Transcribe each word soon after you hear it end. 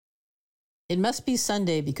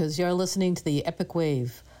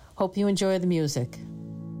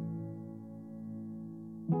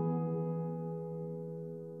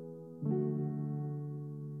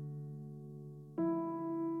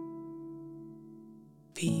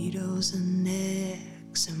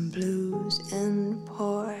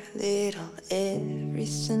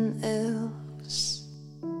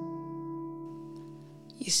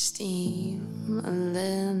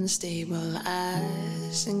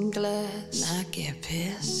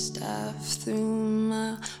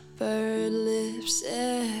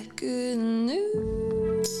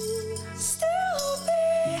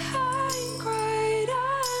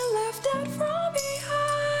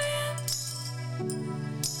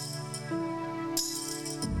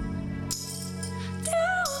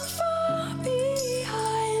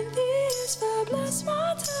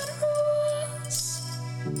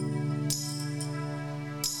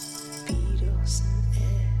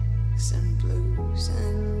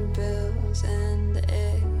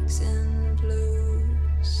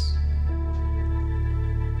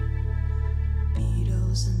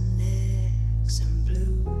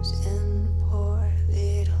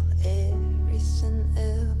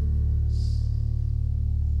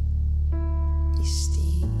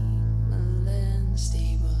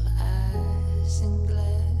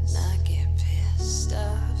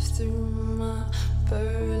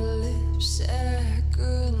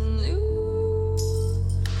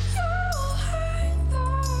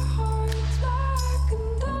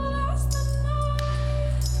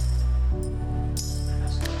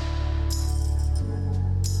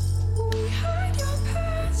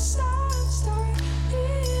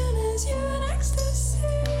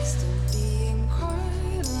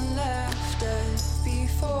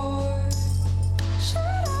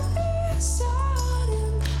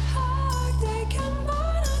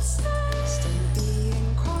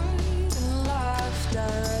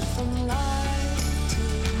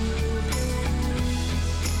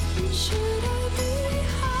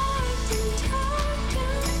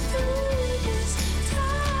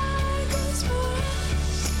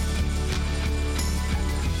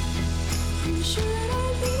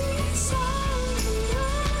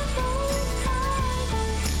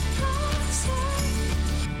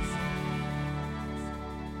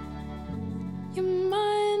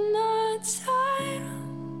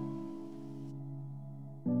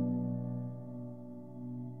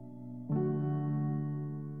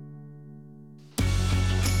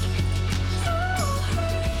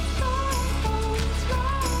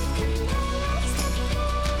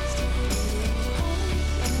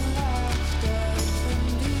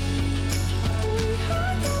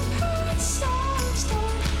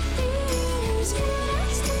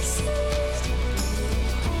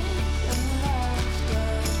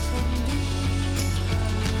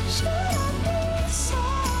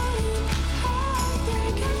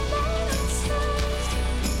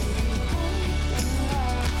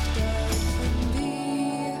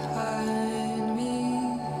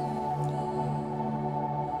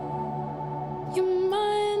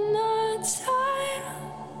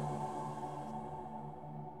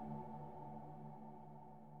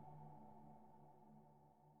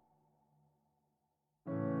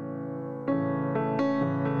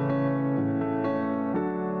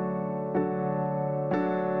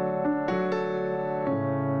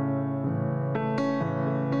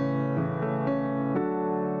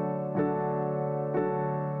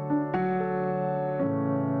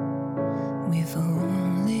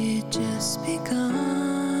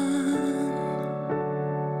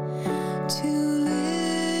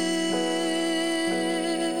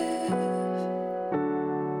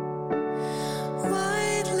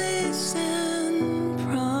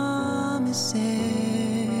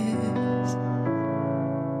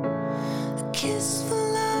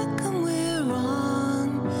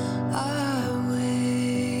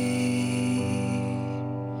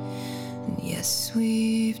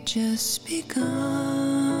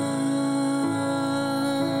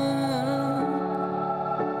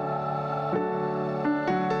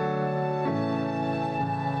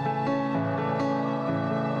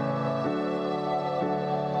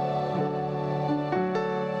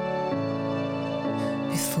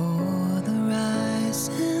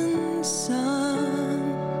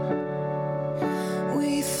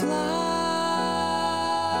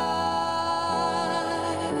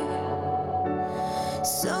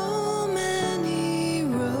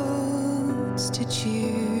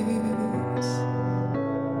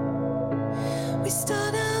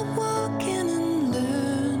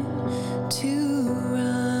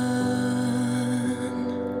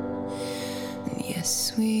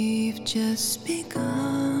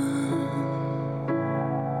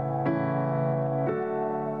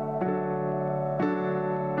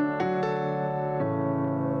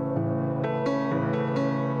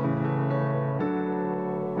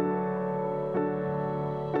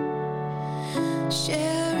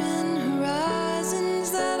sharing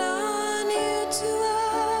horizons that are new to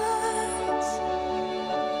us,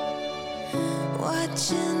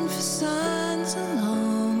 watching for signs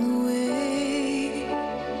along the way,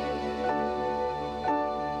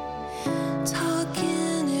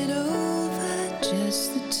 talking it over,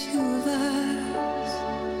 just the two of us,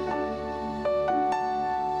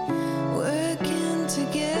 working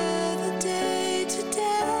together day to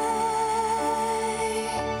day,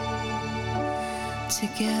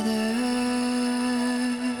 together.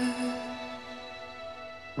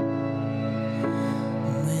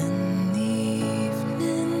 When the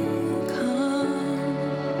evening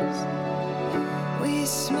comes, we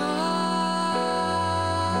smile.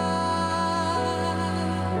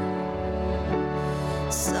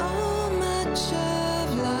 So much of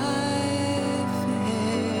life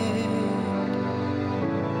ahead.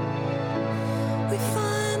 We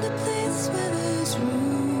find a place where there's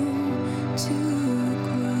room to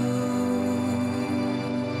grow.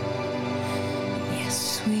 Yes,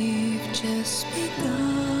 we've just begun.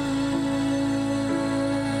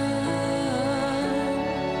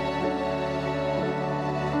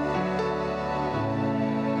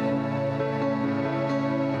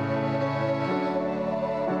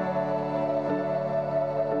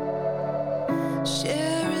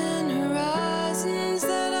 Sharing horizons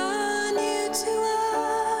that are new to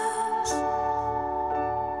us,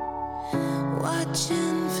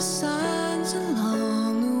 watching for signs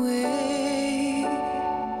along the way,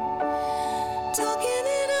 talking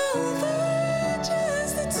it over,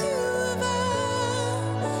 just the two of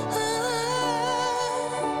us,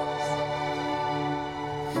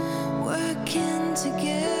 working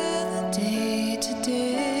together day to day,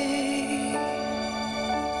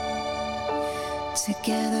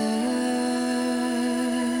 together,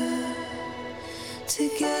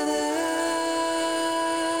 together.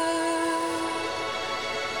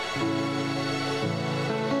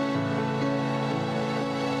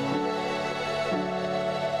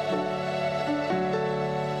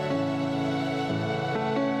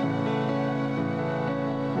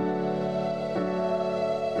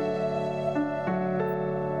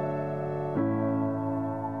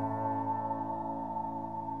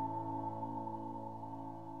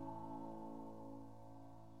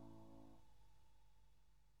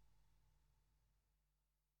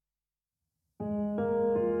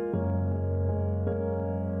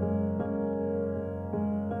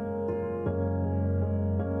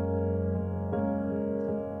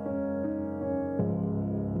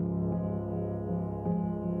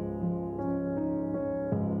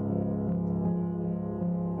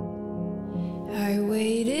 I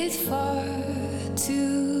waited far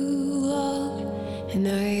too long, and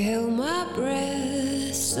I held my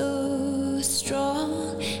breath so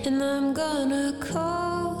strong, and I'm gonna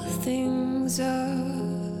call things up.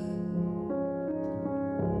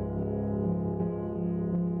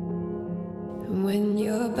 When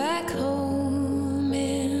you're back home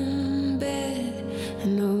in bed,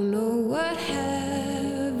 and oh no, what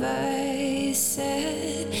have I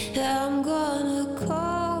said? I'm gonna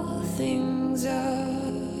call things up.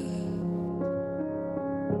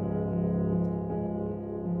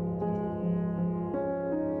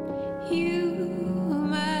 You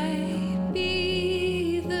might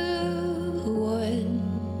be the one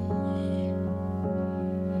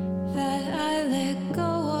that I let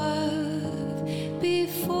go of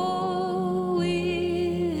before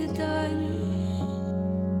we're done.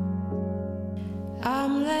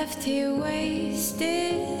 I'm left here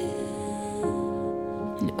wasted,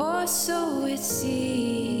 and or so it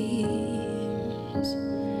seems,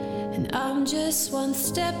 and I'm just one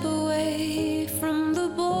step away from the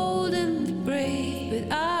bold and the brave,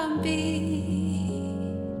 but I'm beat.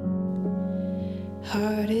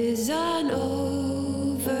 Heart is on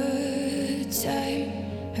overtime,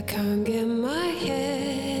 I can't get my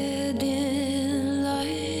head in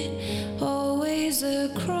line, always a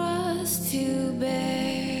cross to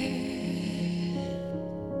bear.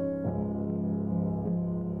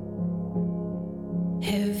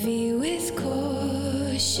 Heavy with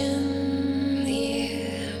caution,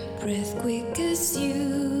 yeah, breath quick as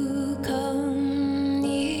you come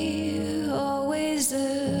near, always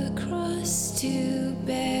a cross to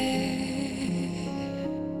bear.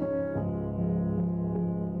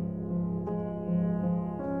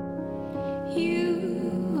 You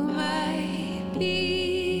might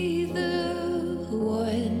be the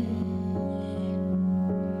one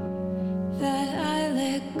that I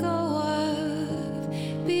let go of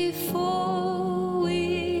before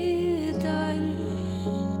we're done.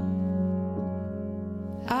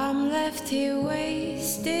 I'm left here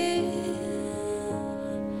wasted,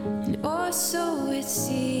 or so it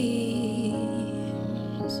seems.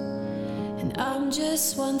 And I'm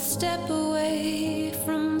just one step away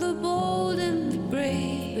from the bold and the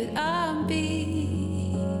brave, but I'll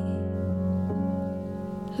be.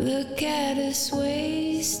 Look at us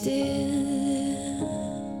wasted.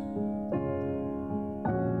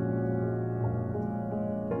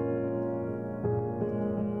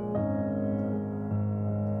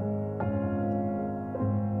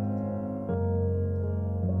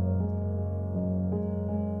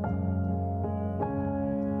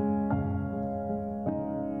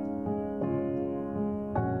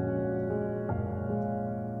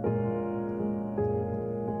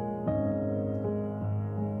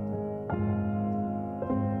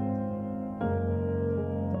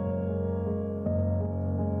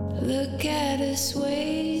 Look at us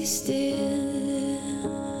wasted,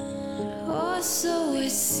 or so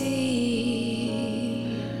it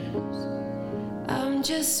seems. I'm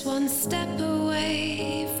just one step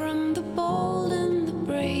away from the bold and the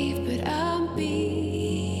brave, but I'll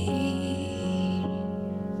be.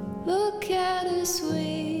 Look at us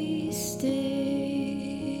wasted.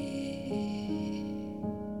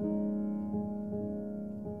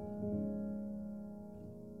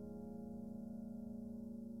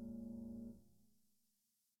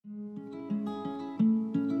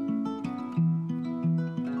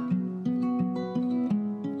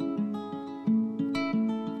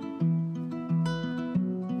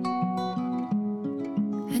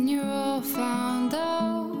 And you're all found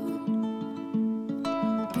out.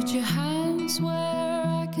 Put your hands where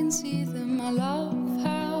I can see them. I love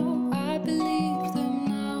how I believe them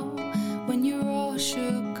now. When you're all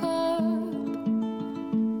shook up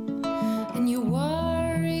and you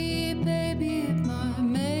worry, baby, it might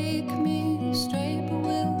make me straight, but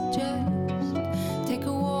we'll just take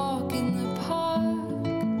a walk in the park.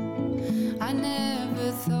 I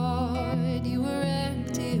never thought you were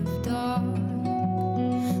empty of dark.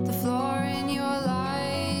 The floor in your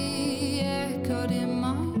light echoed in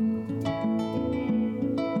mine.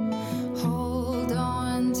 Hold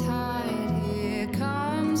on tight, here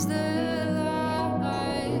comes the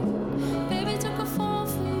light. Baby took a fall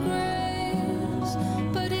from grace,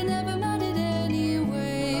 but it never mattered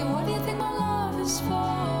anyway. What do you think my love is for?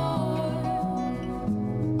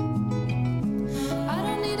 I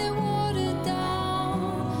don't need it watered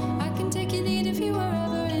down. I can take your need if you were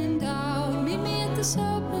ever in doubt. Meet me at the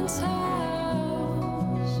serpent's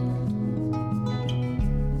house.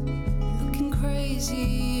 Looking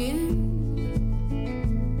crazy in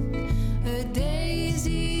a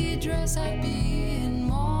daisy dress, I'd be in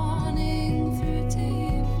morning through to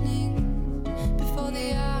evening before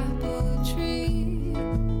the apple tree.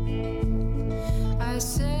 I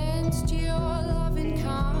sensed your loving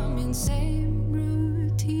coming, same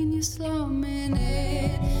routine, you're slumming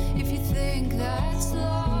it. If you think that's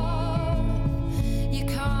love, you're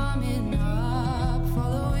coming up,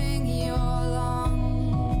 following your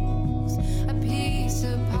lungs. A piece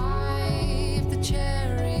of pie if the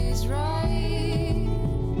cherry's ripe.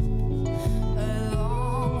 A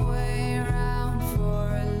long way around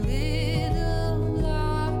for a little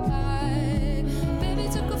light. Baby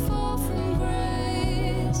took a fall from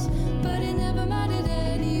grace, but it never mattered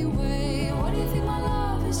anyway. What do you think my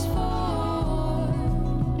love is for?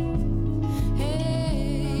 Hey.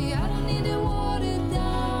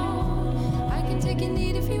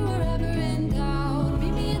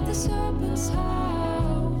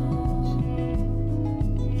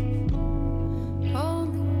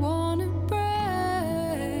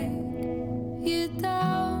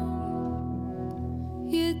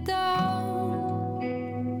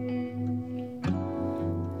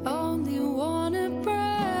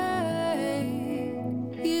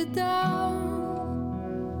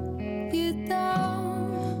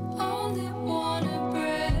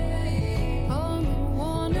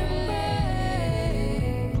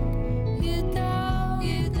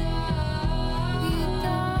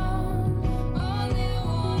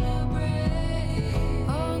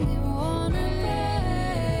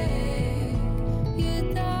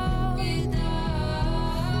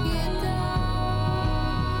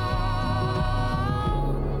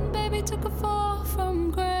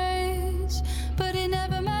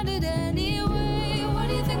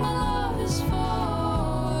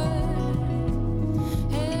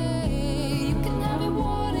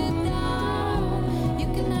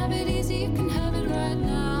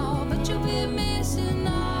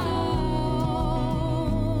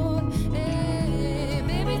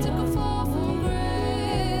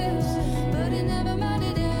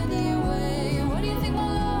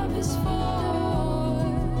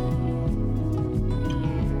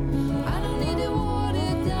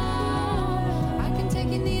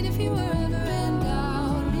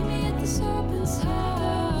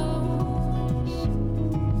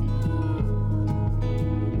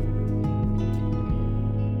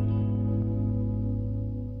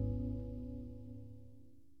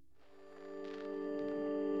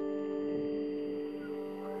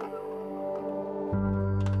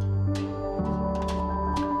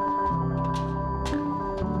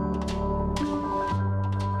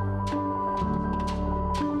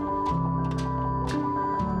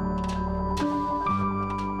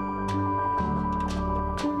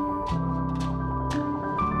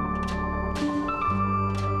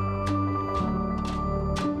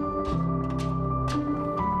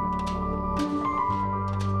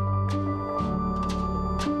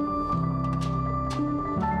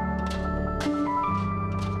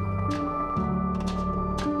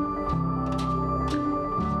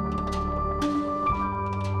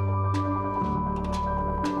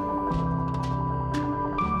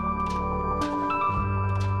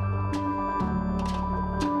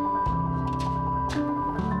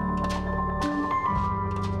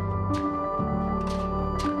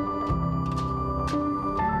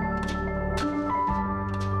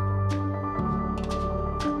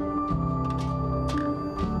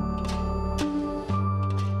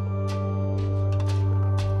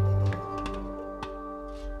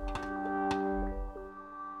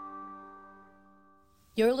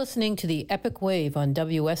 You're listening to the Epic Wave on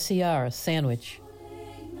WSCR Sandwich.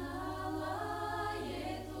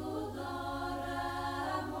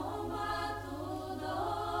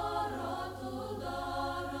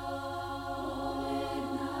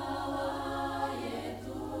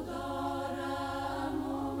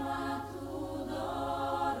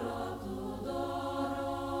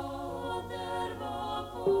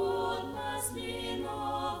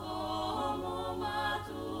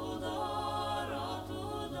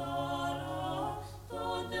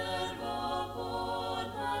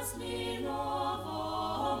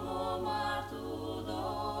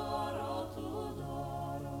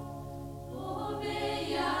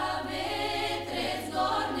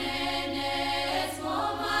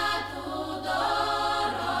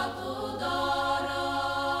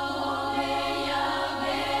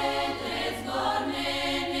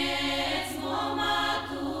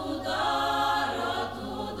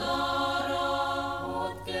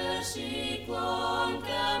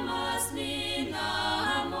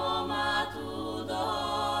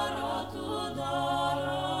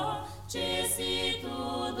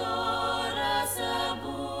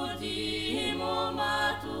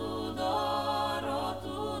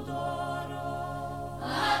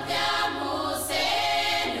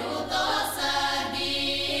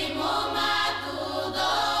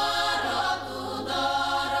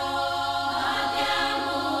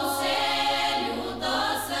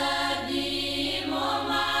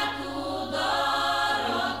 Mama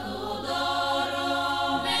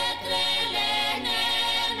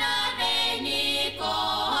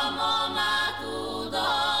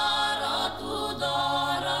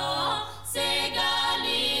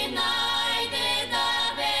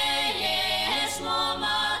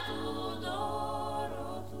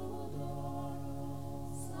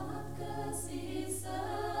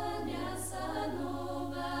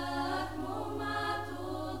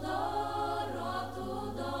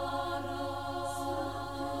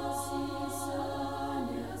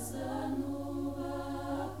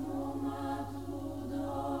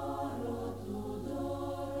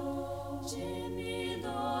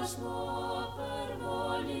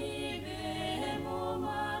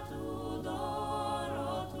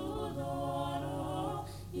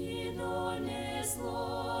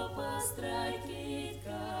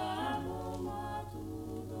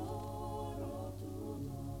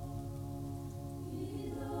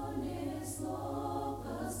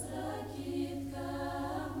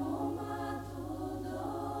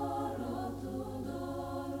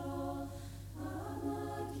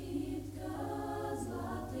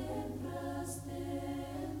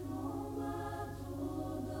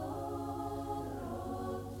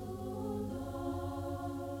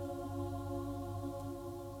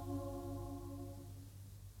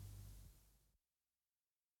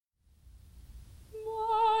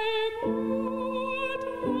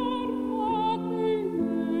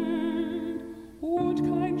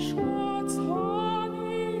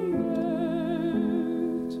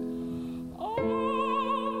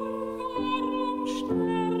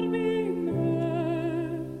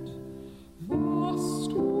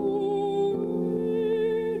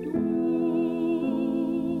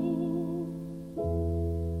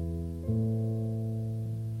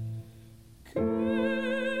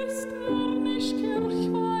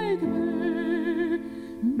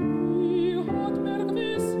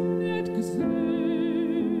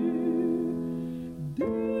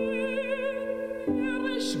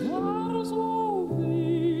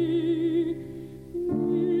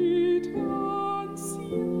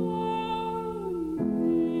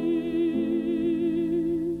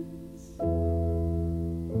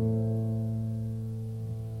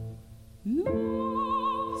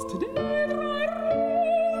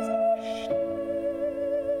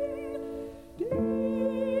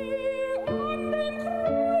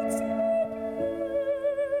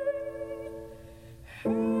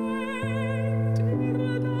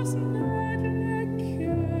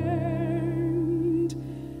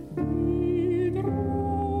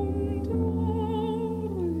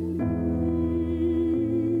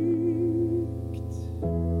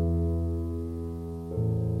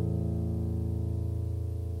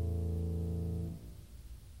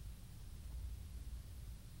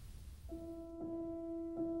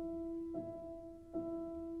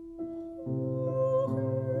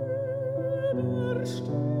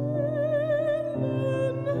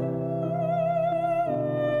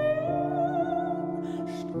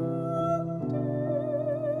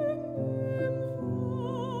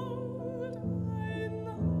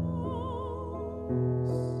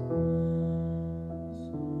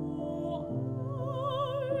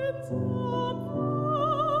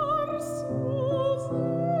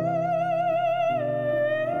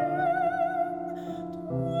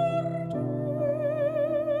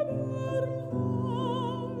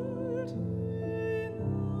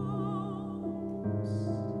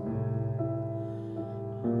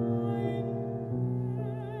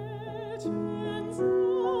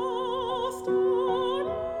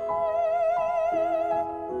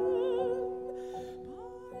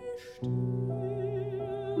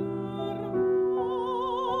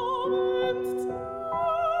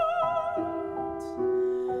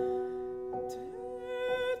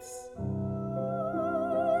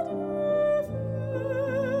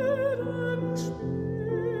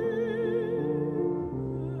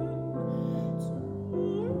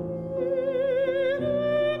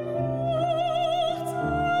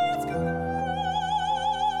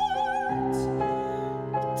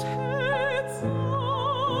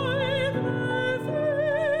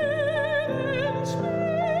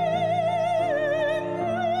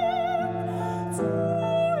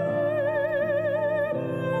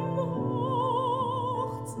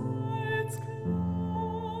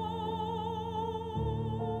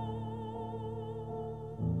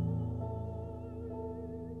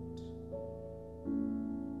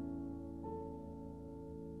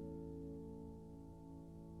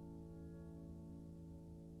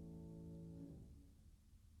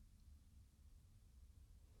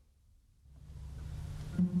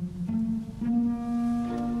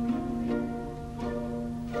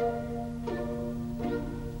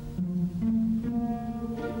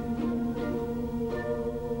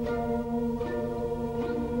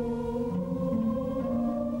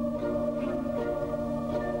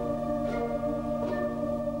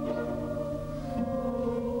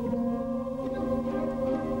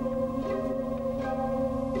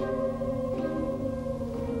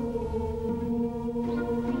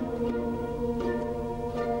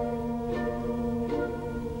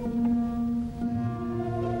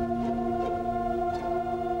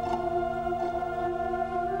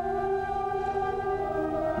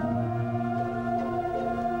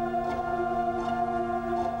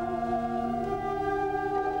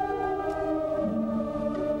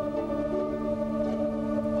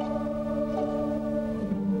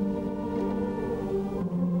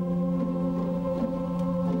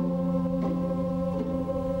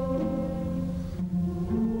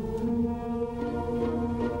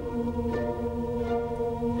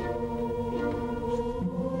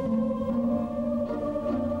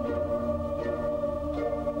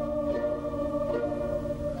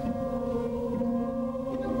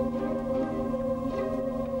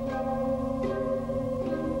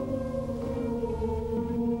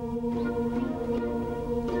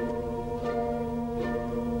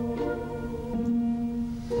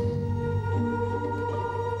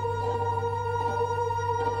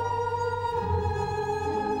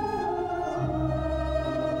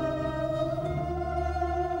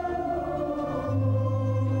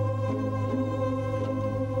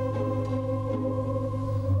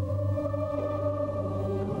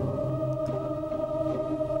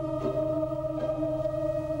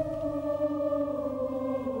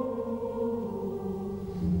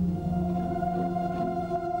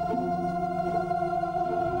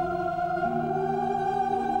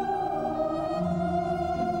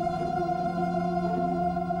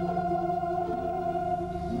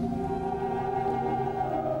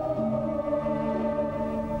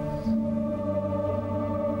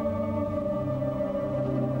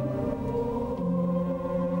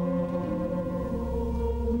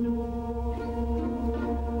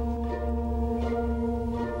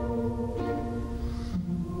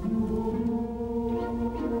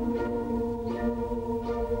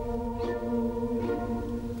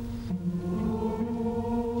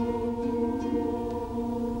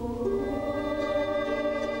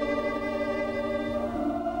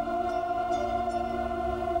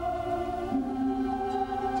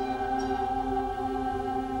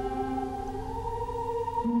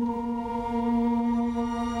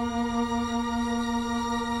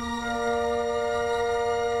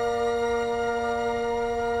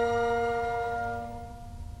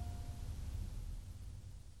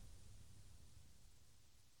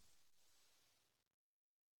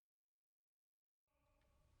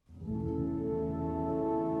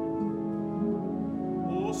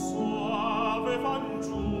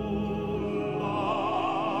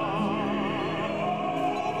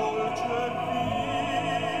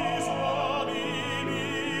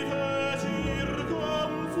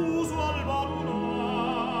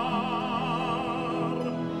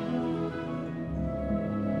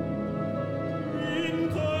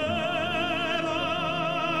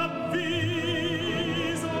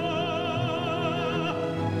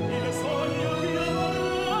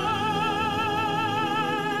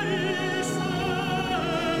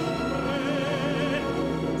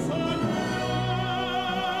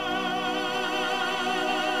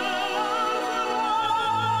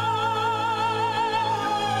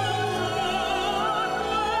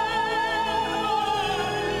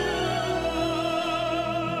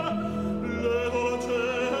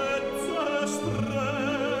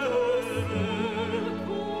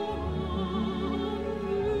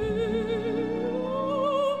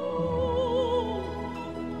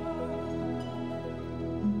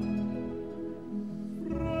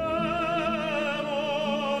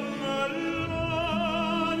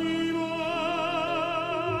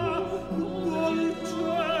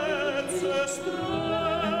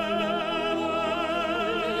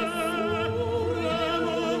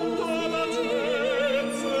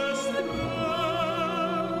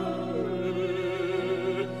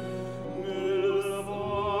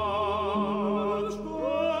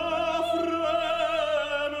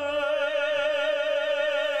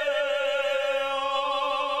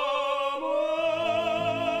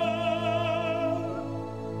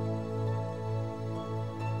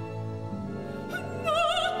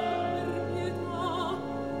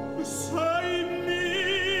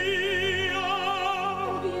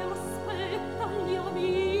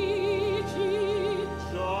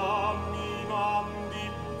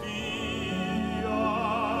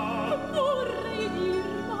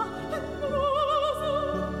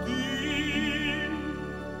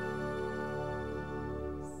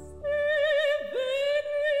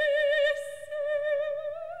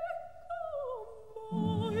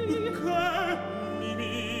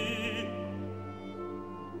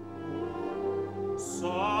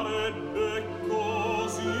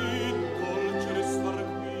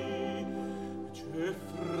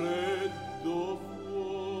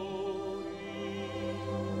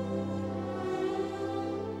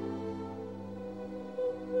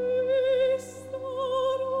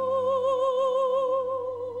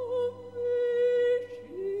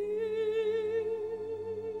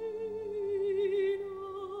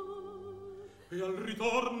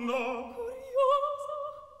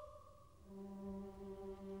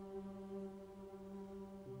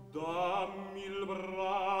Dammi il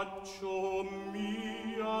braccio,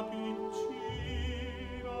 mia piccina.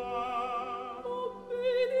 Obbedisco,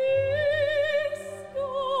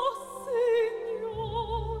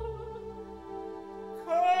 Signor.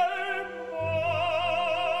 Che mani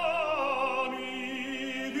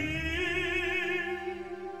di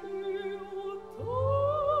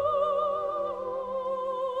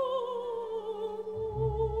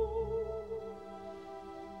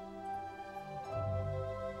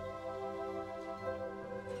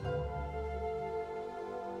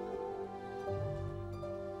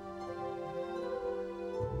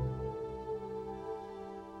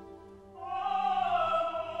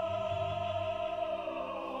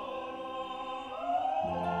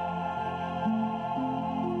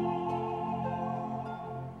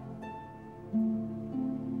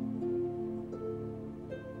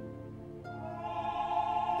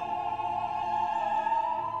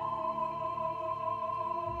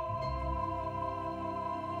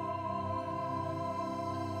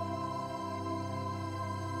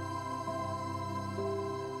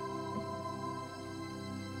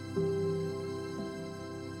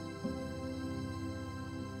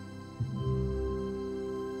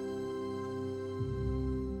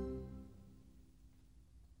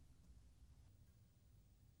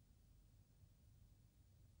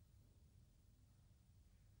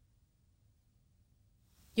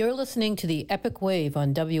You're listening to the Epic Wave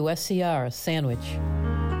on WSCR Sandwich.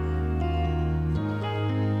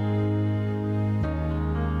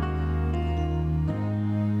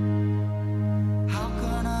 How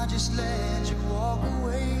can I just let you walk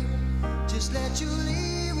away? Just let you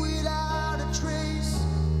leave without a trace.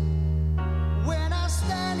 When I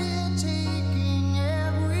stand here taking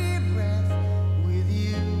every breath with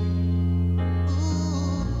you.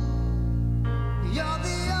 Ooh, you're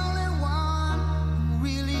the only one who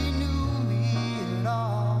really knew me at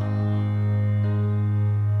all.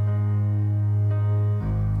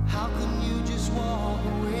 How can you just walk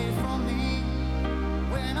away from me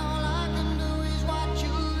when all I can do is watch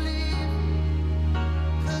you leave?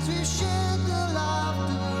 'Cause we've shared the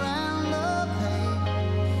laughter and the pain,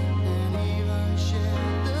 and even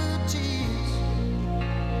shared the tears.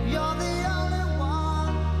 You're the only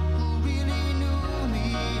one who really knew me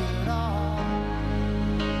at all.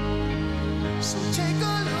 So take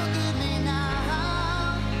a look at me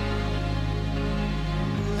now.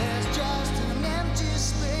 There's just an empty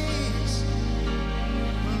space,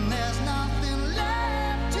 and there's nothing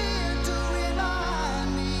left here to remind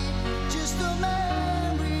me. Just a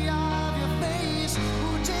memory of your face.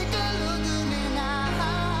 Oh, take a look at me now.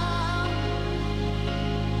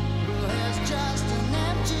 There's just an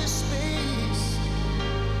empty space,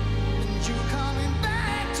 and you coming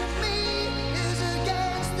back to me is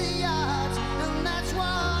against the odds, and that's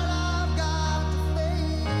what I've got to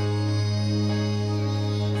face.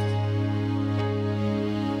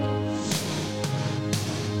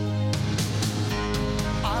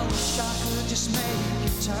 I wish I could just make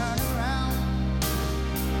you turn around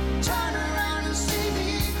and see me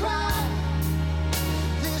cry.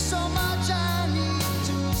 There's so much I need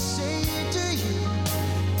to say to you,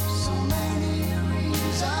 so many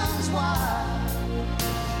reasons why.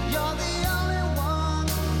 You're the only one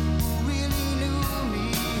who really knew me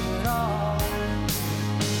at all.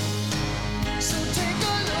 So take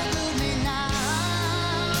a look at me now.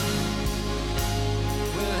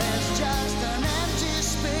 Well, there's just an empty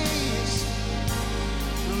space,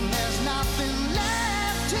 and there's nothing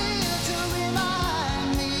left here to remind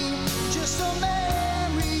me. Just a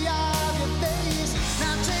memory of your face.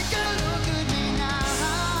 Now take a look at me now.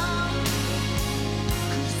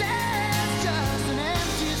 'Cause there's just an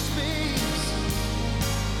empty space,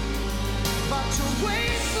 but to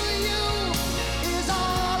wait for you is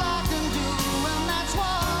all I can do, and that's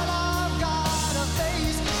what I've gotta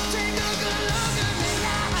face. Take a good look at me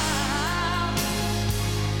now,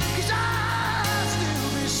 'cause I'll still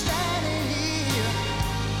be standing here,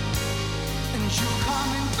 and you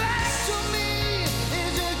coming back to me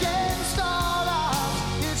is against all odds.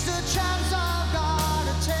 It's the chance I've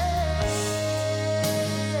gotta take.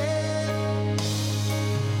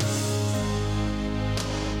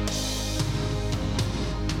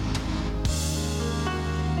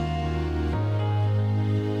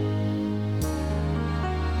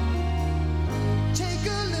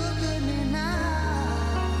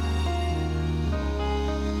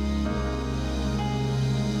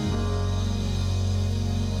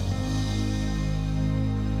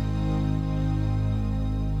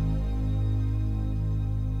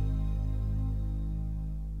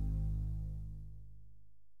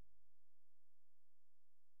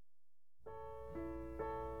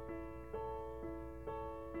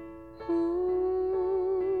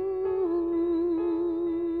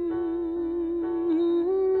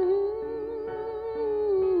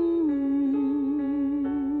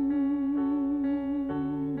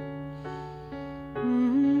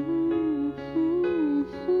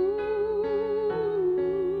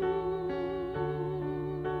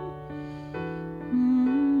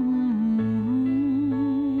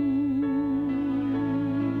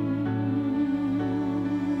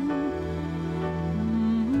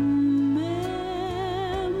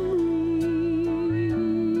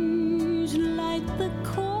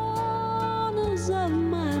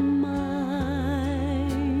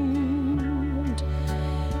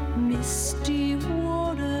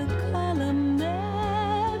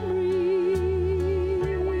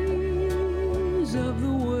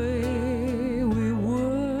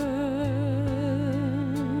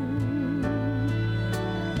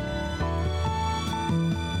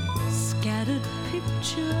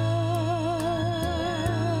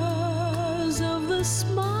 the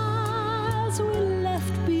smiles we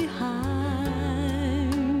left behind,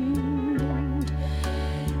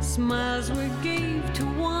 smiles we gave to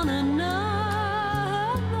one another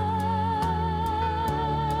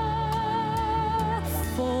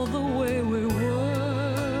for the way we were.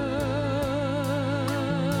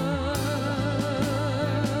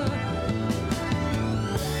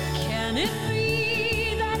 Can it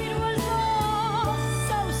be that it was all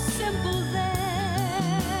so simple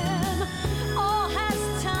then? Or has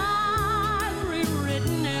time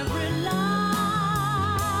rewritten every line?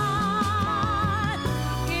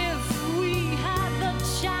 If we had the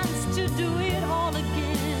chance to do it all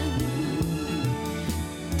again,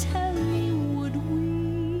 tell me, would we?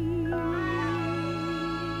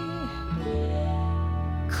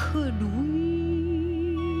 Could we?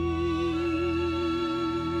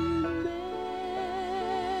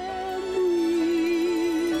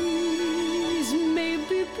 Memories may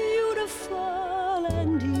be beautiful,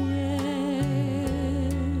 and yet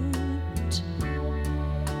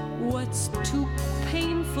what's too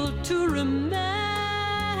painful to remember,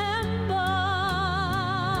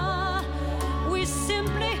 we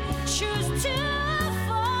simply choose to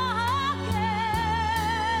forget.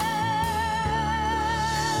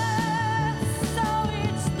 So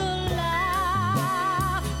it's the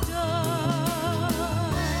laughter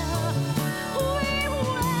we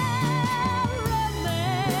will remember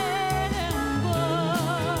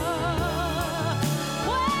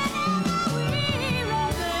whenever we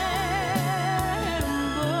remember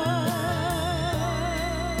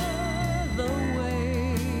the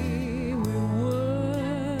way we were,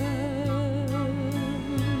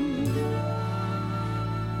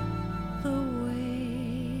 the way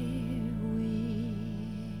we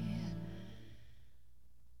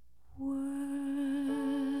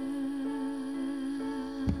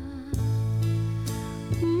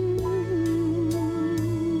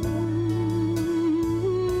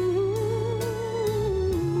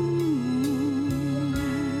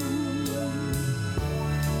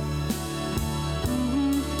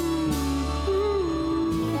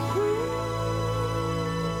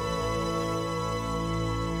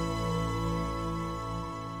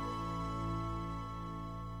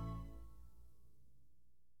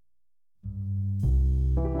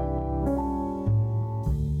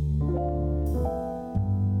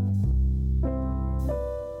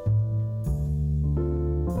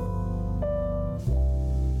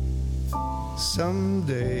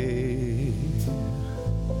Someday,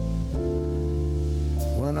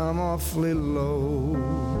 when I'm awfully low,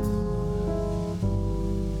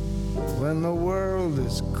 when the world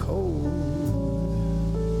is cold,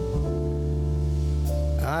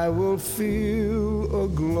 I will feel a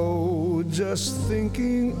glow just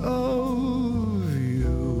thinking of you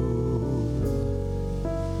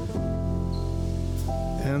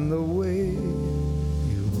and the way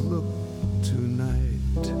you look tonight.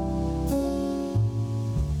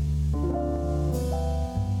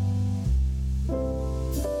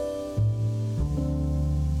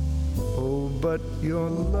 But you're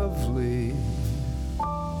lovely,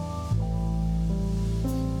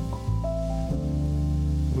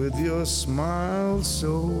 with your smile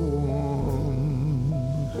so warm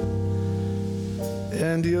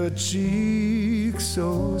and your cheek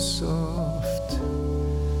so soft.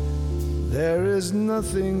 There is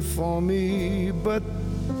nothing for me but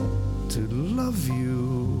to love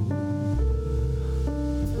you,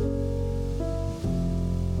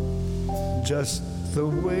 just the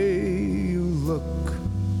way you look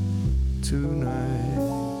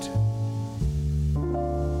tonight.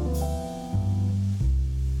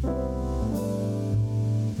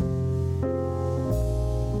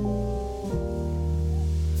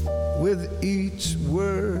 With each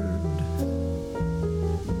word,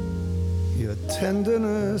 your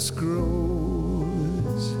tenderness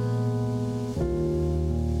grows,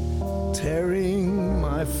 tearing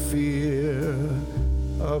my fear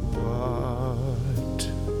apart.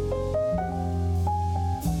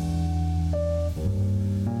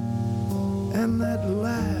 And that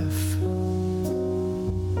laugh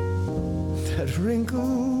that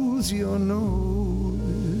wrinkles your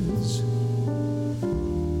nose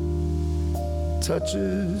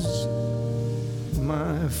touches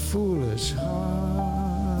my foolish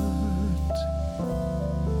heart.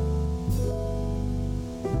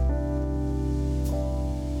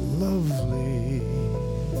 Lovely,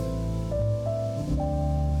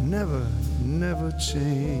 never, never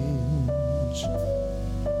change.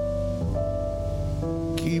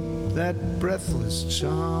 Keep that breathless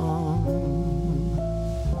charm.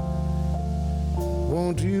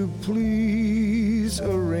 Won't you please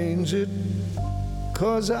arrange it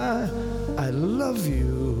 'cause I love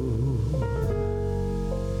you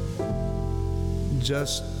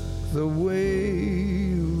just the way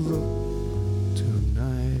you look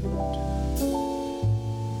tonight.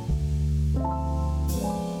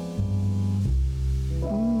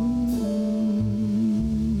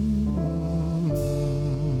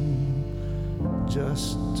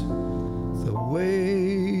 Just the way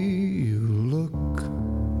you look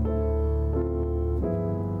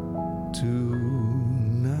tonight.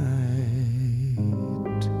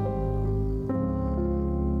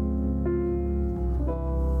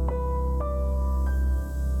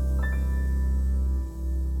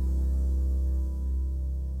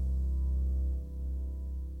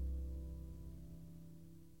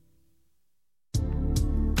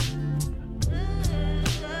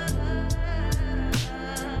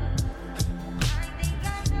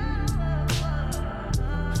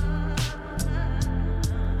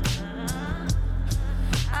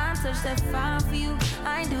 That fine for you.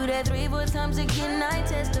 I ain't do that 3-4 times again. I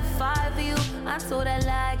testify for you. I told I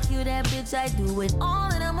like you, that bitch. I do it all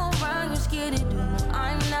and I'm around. You scared to do.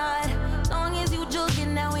 I'm not. Long as you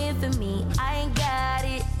joking now in for me, I ain't got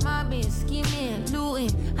it. My bitch scheming,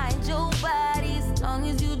 looting, hide your bodies. Long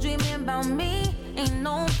as you dreaming about me, ain't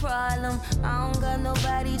no problem. I don't got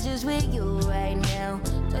nobody just with you right now.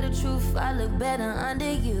 Tell the truth, I look better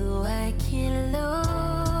under you. I can't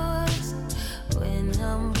lose when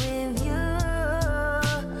I'm with you.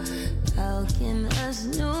 How can us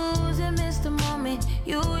snooze and miss the moment?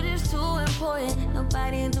 You just too important.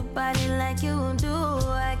 Nobody do body like you do.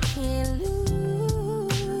 I can't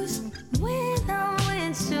lose when I'm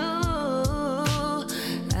with you.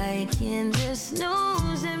 I can just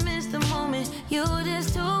snooze and miss the moment. You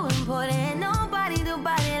just too important. Nobody do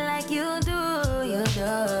body like you do. You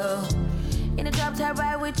do. In the drop top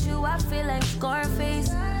ride with you, I feel like Scarface.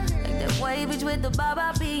 That white bitch with the bob,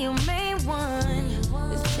 I'll be your main one.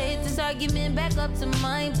 Let's chase this argument back up to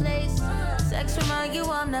my place. Sex remind you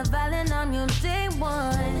I'm not violent, I'm your day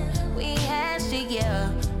one. We had shit, yeah,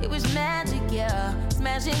 it was magic, yeah.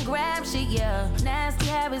 Smash and grab shit, yeah. Nasty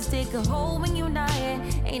habits take a hold when you're not here.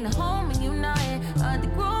 Ain't a home when you're not here. Hard to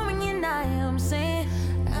grow when you're not here. I'm saying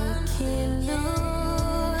I can't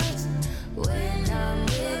lose when I'm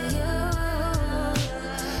with you.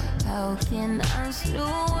 How can I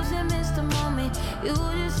snooze and miss the moment? You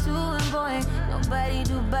just too important. Nobody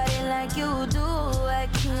do body like you do. I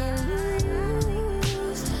can't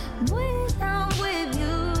lose when I'm with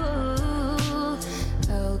you.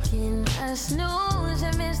 How can I snooze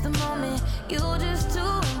and miss the moment? You just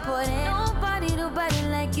too important. Nobody do body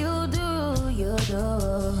like you do. You do.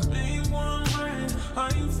 Main one lying, how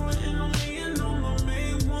you frontin' on me and I'm the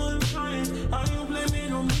main one trying? How you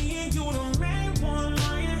blaming on me and you the main one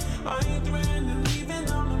lying? I ain't threatening leaving,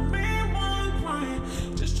 I'm the main one crying.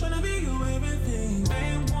 Just tryna be your everything.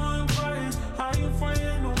 Main one crying. How you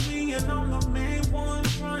frontin' on me and I'm the main one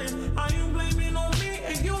trying? How you blaming on me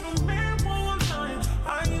and you the main one lying?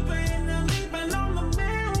 How you playing and leaving, I'm the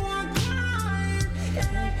main one crying. I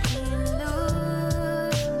can't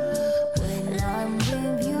lose when I'm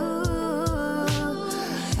with you.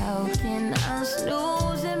 How can I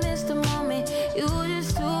snooze and miss the moment? You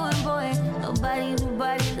just too important. Nobody do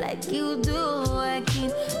body like you do. I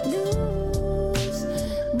can't lose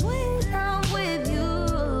when I'm with you.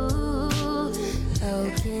 How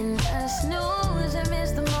can I snooze and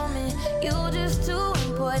miss the moment? You just too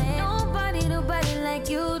important. Nobody do body like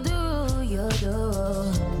you do. You do.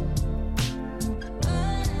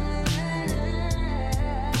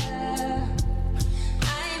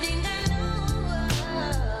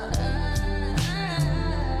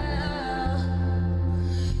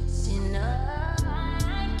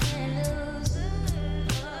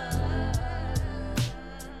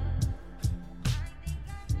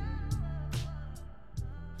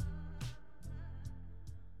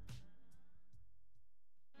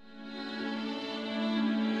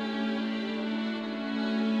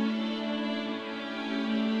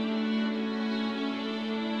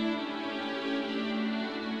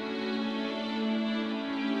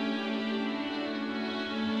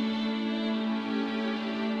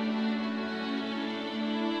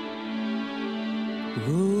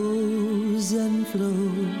 Rows and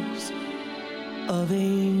flows of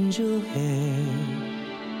angel hair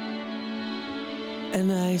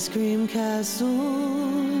and ice cream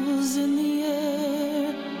castles in the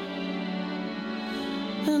air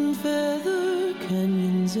and feather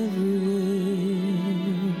canyons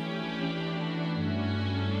everywhere.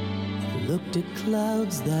 I've looked at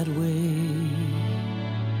clouds that way,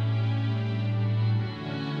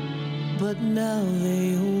 but now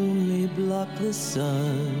they only block the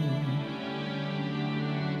sun.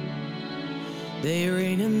 They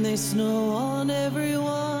rain and they snow on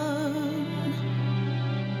everyone.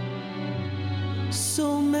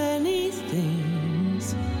 So many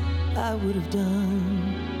things I would have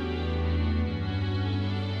done,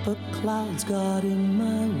 but clouds got in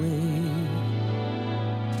my way.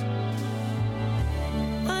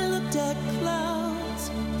 I looked at clouds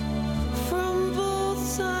from both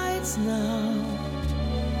sides now,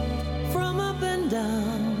 from up and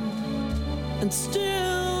down, and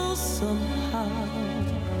still somehow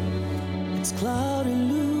it's cloud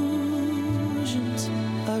illusions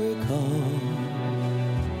I recall.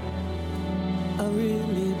 I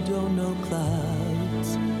really don't know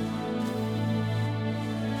clouds.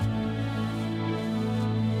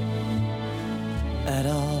 At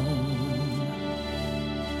all.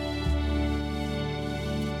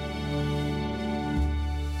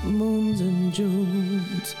 Moons and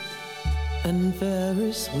Junes and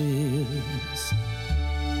Ferris wheels,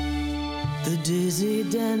 the dizzy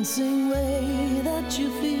dancing way that you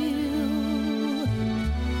feel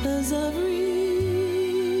as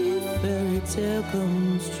every fairy tale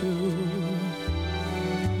comes true.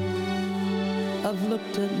 I've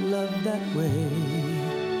looked at love that way,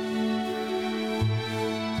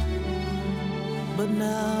 but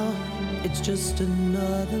now it's just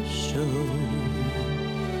another show.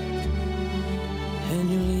 And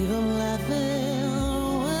you leave them laughing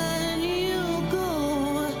when you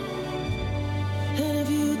go. And if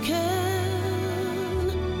you can,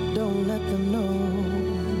 don't let them know.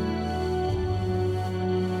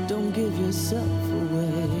 Don't give yourself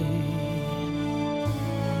away.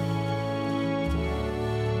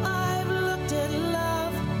 I've looked at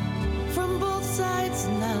love from both sides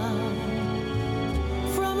now,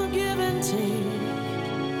 from a give and take,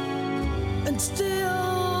 and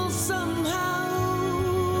still somehow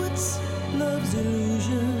love's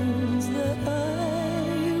illusions that I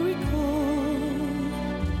recall.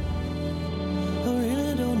 I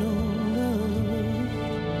really don't know love.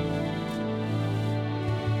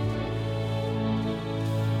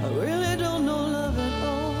 I really don't know love at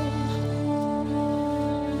all.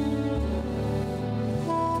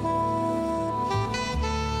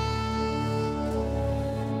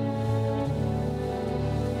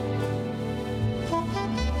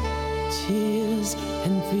 Tears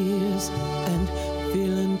and fears and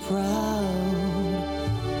feeling proud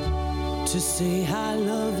to say I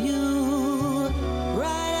love you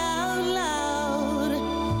right out loud.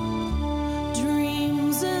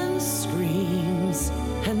 Dreams and screams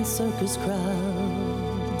and circus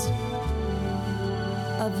crowds.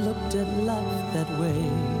 I've looked at life that way.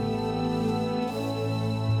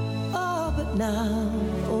 Oh, but now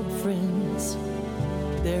old friends,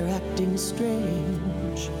 they're acting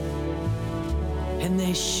strange. And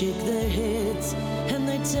they shake their heads and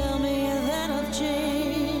they tell me that I've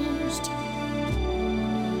changed.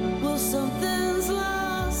 Well, something's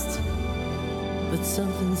lost, but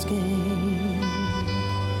something's gained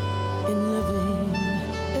in living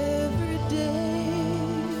every day.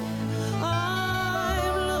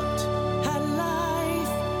 I've looked at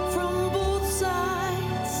life from both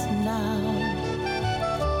sides now,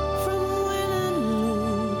 from win and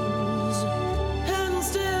lose, and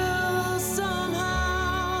still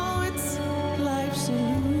somehow it's life's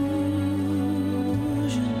illusions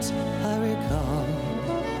I recall.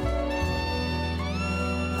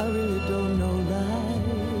 I really don't know life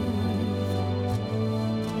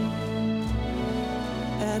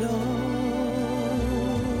at all.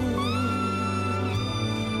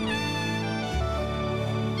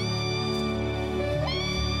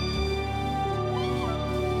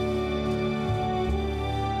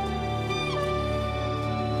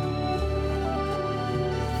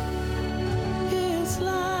 It's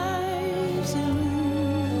life's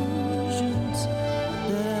illusions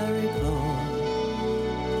that I recall.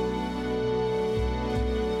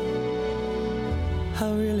 I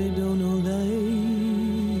really don't know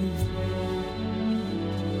life.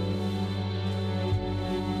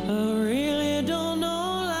 I really don't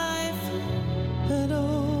know life at all.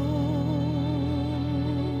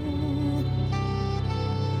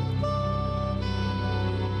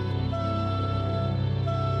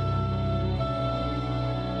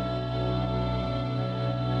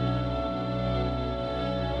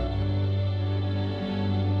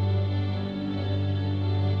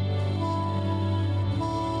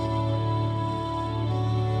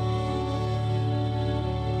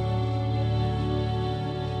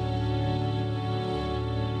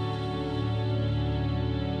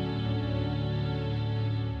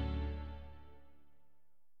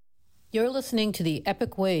 You're listening to the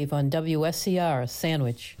Epic Wave on WSCR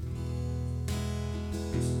Sandwich.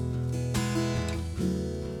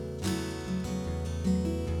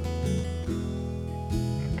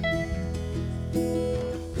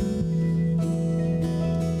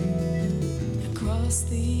 across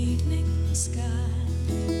the evening sky.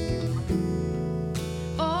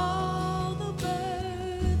 All the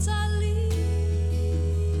birds are leaving.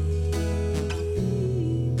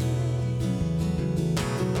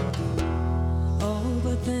 Oh,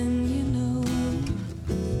 but then you know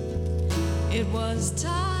it was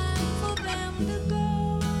time for them to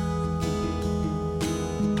go.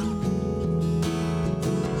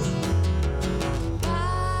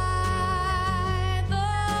 By the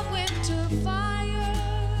winter fire,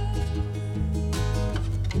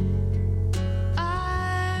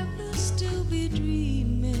 I will still be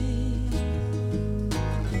dreaming.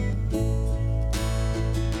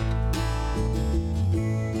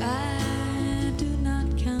 I do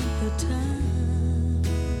not count the time.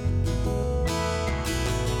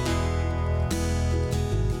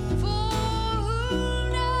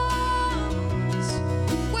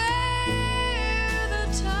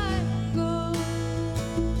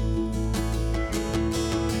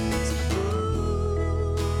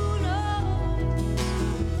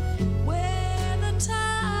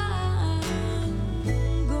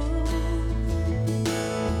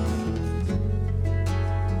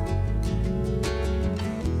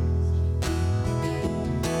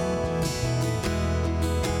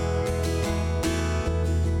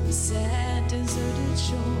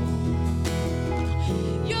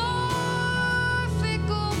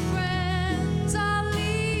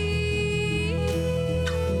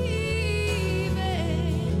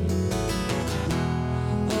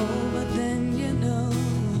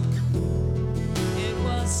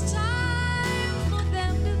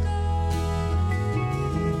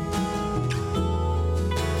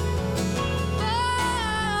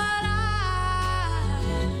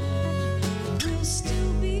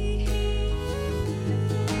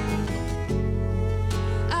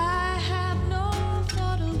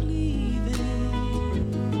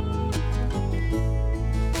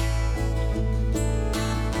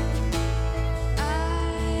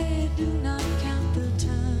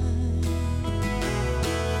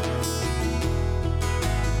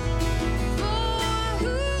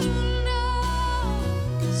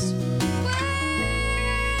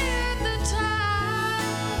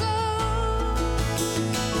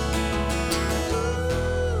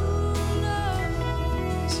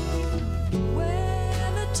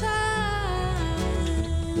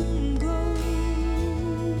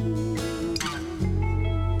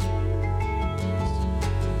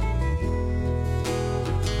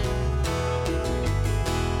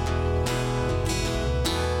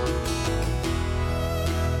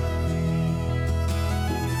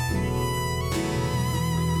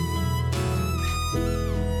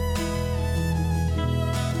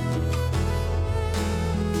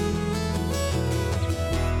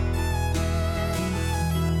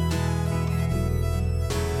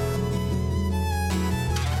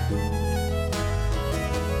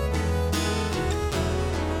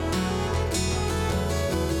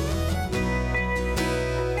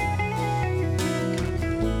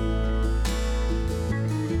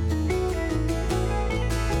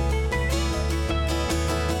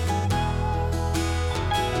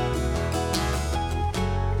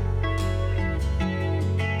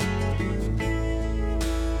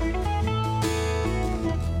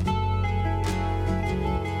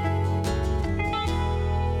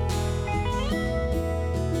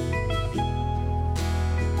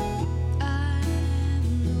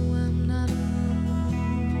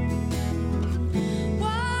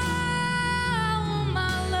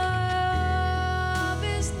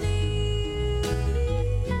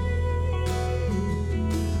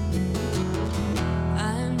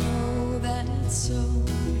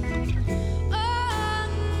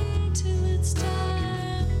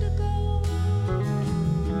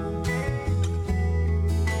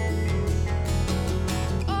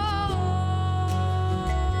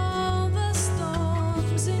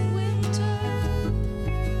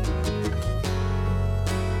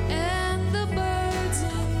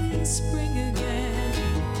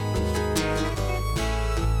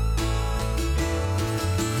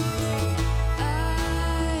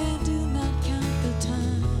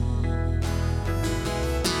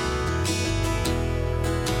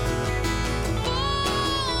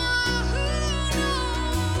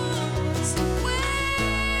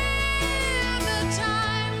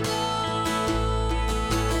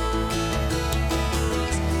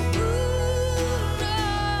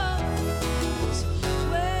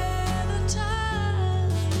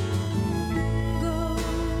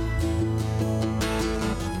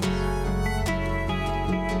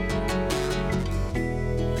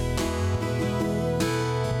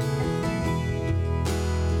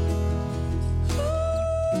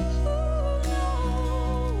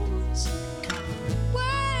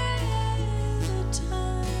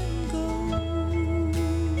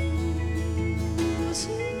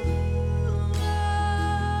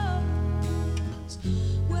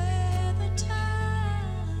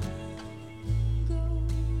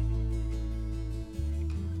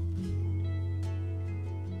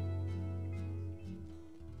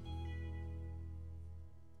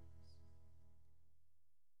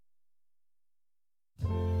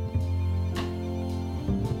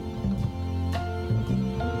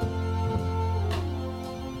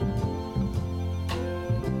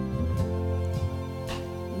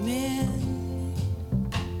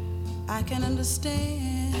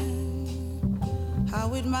 understand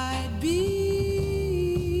how it might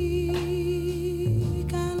be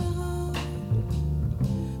kinda hard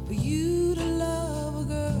for you to love a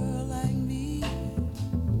girl like me.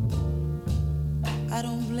 I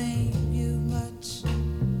don't blame you much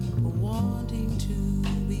for wanting to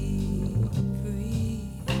be free.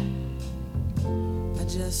 I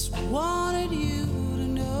just wanted you to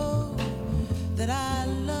know that I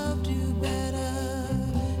loved you better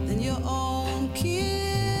than your own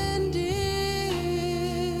kin did.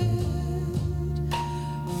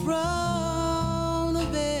 From the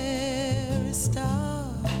very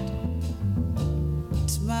start,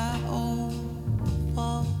 it's my own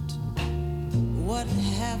fault what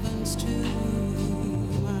happens to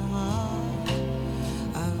my heart.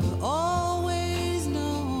 I've always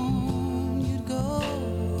known you'd go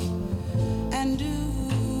and do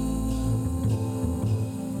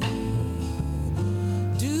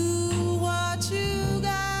what you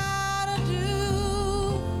gotta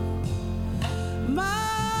do.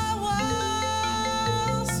 My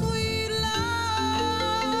wild, sweet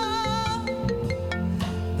love,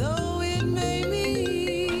 though it may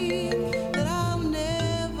mean that I'll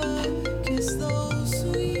never kiss those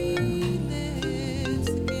sweet lips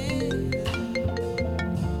again.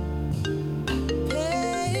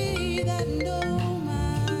 Pay that no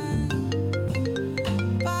mind,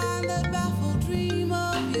 find that baffled dream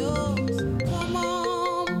of yours. Come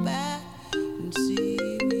on back and see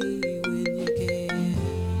me when you can.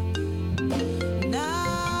 Now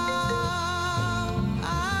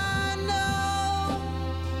I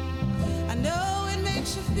know it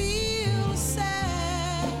makes you feel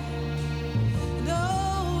sad. I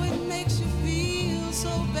know it makes you feel so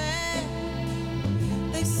bad.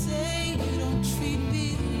 They say you don't treat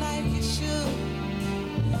me like you should.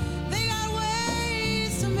 They got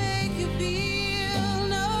ways to make you feel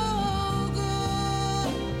no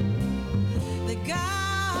good. They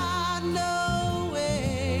got no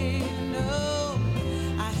way to know.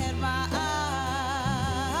 I had my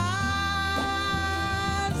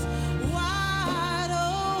eyes wide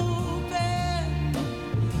open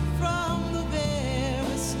from the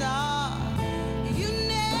very start. You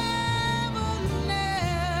never,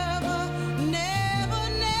 never, never,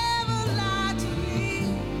 never lied to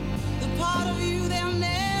me. The part of you they'll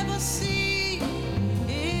never see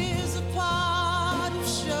is the part you've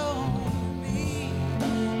shown me.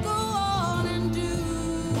 Go on and do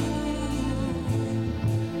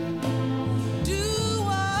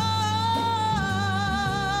what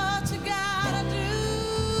you gotta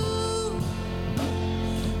do.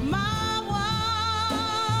 My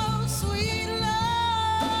wild, sweet love,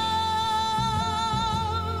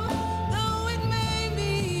 though it may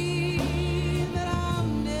be that I'll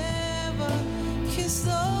never kiss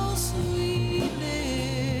those sweet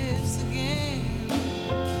lips again.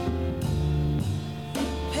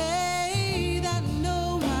 Pay that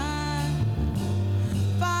no mind,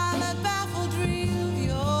 find that baffled dream of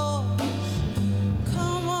yours.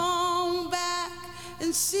 Come on back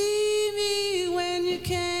and see me when you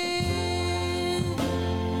can.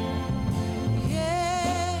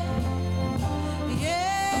 Yeah,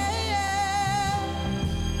 yeah, yeah.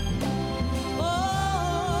 Oh,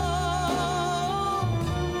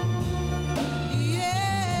 yeah.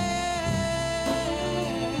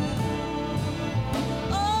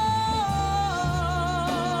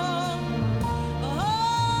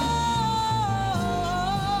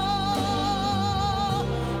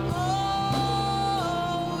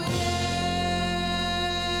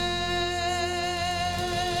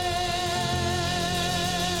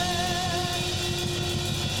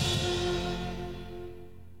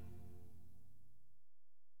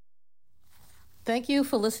 Thank you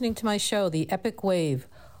for listening to my show, The Epic Wave,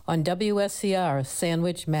 on WSCR,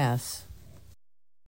 Sandwich, Mass.